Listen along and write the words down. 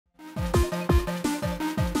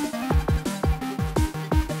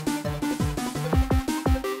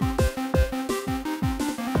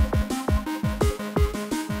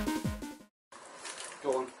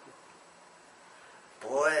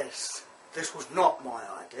was not my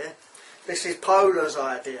idea. This is Polar's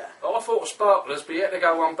idea. Oh, I thought sparklers, but he had to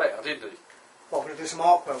go one better, didn't he? Well, we're going to do some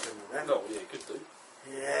arc welding with them. Oh, yeah, could do.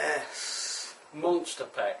 Yes. Monster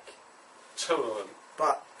pack. 2 of them.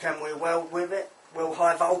 But can we weld with it? Will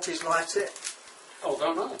high voltage light it? Oh,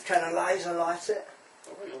 don't know. Can a laser light it?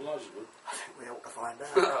 I think a laser would. I think we ought to find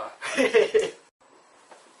out.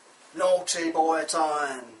 Naughty boy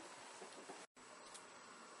time.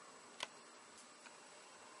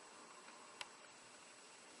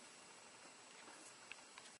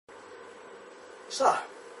 So,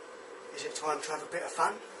 is it time to have a bit of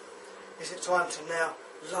fun? Is it time to now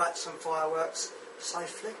light some fireworks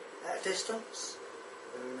safely at a distance?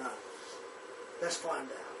 Who knows? Let's find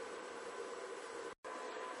out.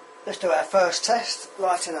 Let's do our first test,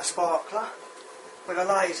 lighting a sparkler with a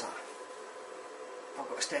laser. I've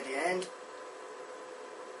got a steady hand.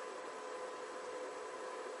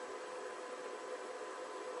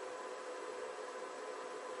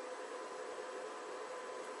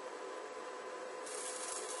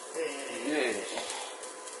 Yeah.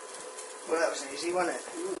 Well, that was easy, wasn't it?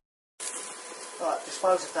 Right,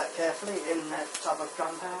 dispose of that carefully in that tub of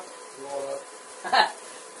gunpowder.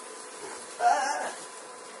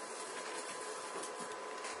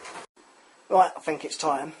 Right, I think it's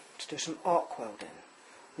time to do some arc welding.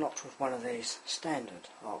 Not with one of these standard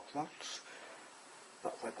arc rods,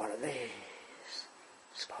 but with one of these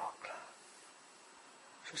sparkler.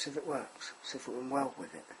 So see if it works, see if we can weld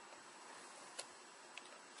with it.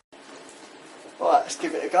 Right, let's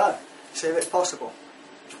give it a go, see if it's possible.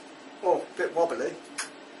 Oh, a bit wobbly.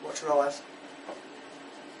 Watch your eyes.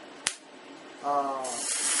 Ah.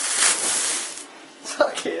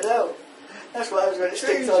 Fucking hell. That's what happens when it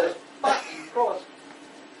stinks on it. Christ.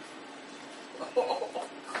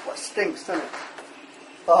 What stinks, doesn't it?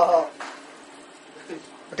 Oh.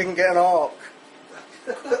 I didn't get an arc.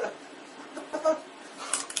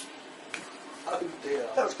 Oh dear.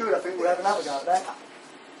 That was good, I think we'll have another go at that.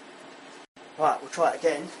 Right, we'll try it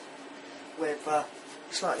again with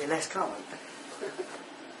slightly less current.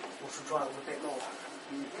 Also try it with a bit more.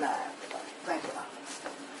 No, thank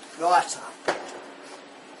you. Lighter.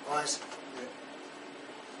 Eyes.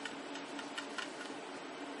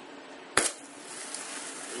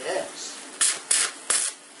 Yes.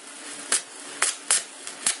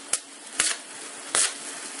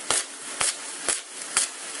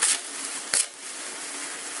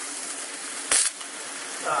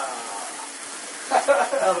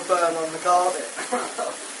 Have a burn on the carpet.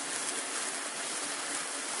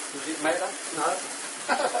 Does it matter? No.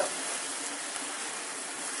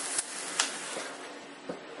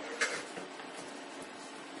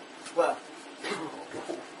 Well,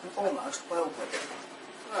 almost well put.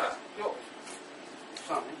 Ah, you're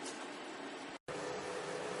funny.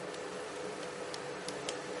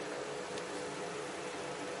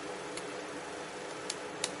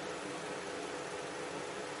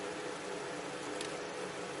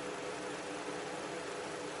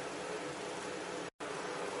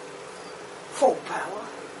 Full power.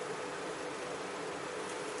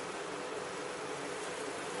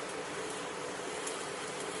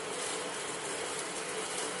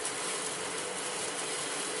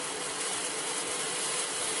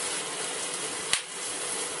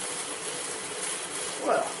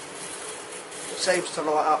 Well, it seems to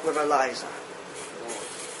light up with a laser.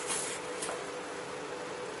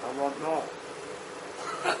 I want more.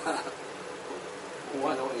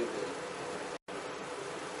 Why not you do?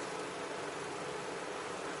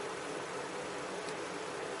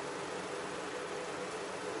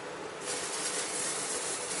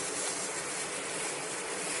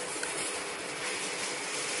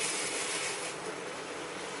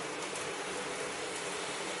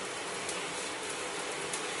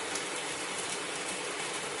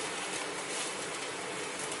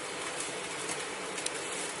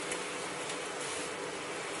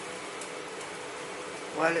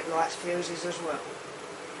 Well, it lights fuses as well.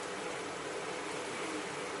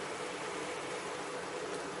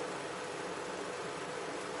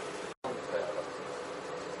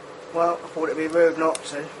 Well, I thought it'd be rude not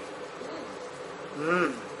to.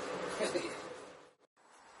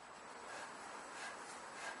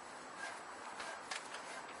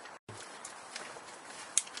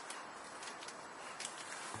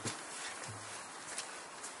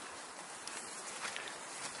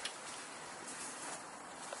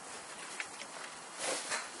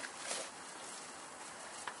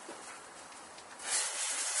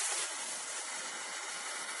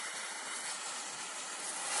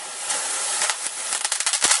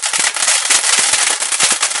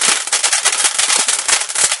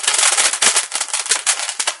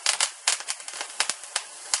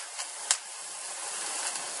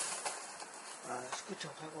 Good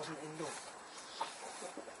job that wasn't indoor.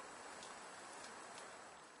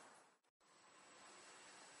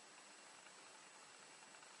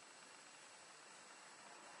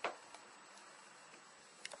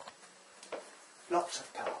 Lots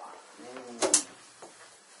of power.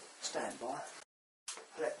 Stand by.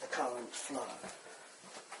 Let the current flow.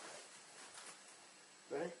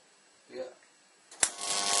 Ready? Yeah.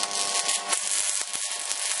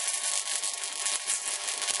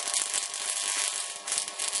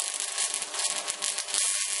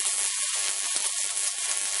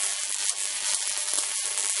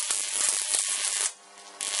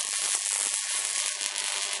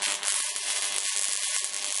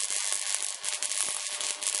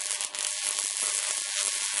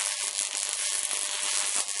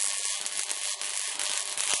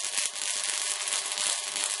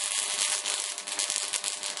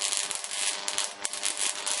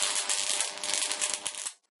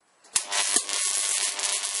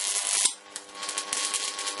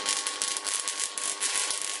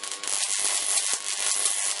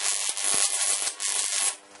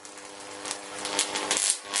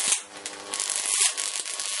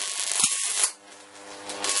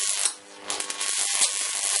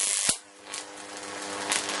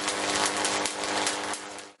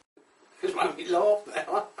 Just made me laugh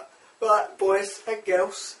now. Right, boys and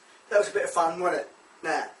girls, that was a bit of fun, wasn't it?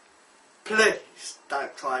 Now, please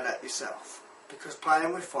don't try that yourself, because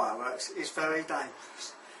playing with fireworks is very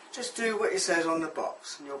dangerous. Just do what it says on the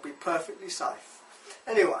box and you'll be perfectly safe.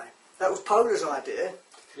 Anyway, that was Polar's idea.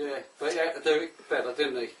 Yeah, but he had to do it better,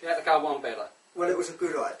 didn't he? He had to go one better. Well, it was a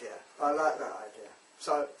good idea. I like that idea.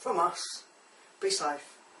 So, from us, be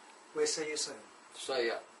safe. We'll see you soon. See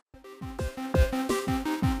ya.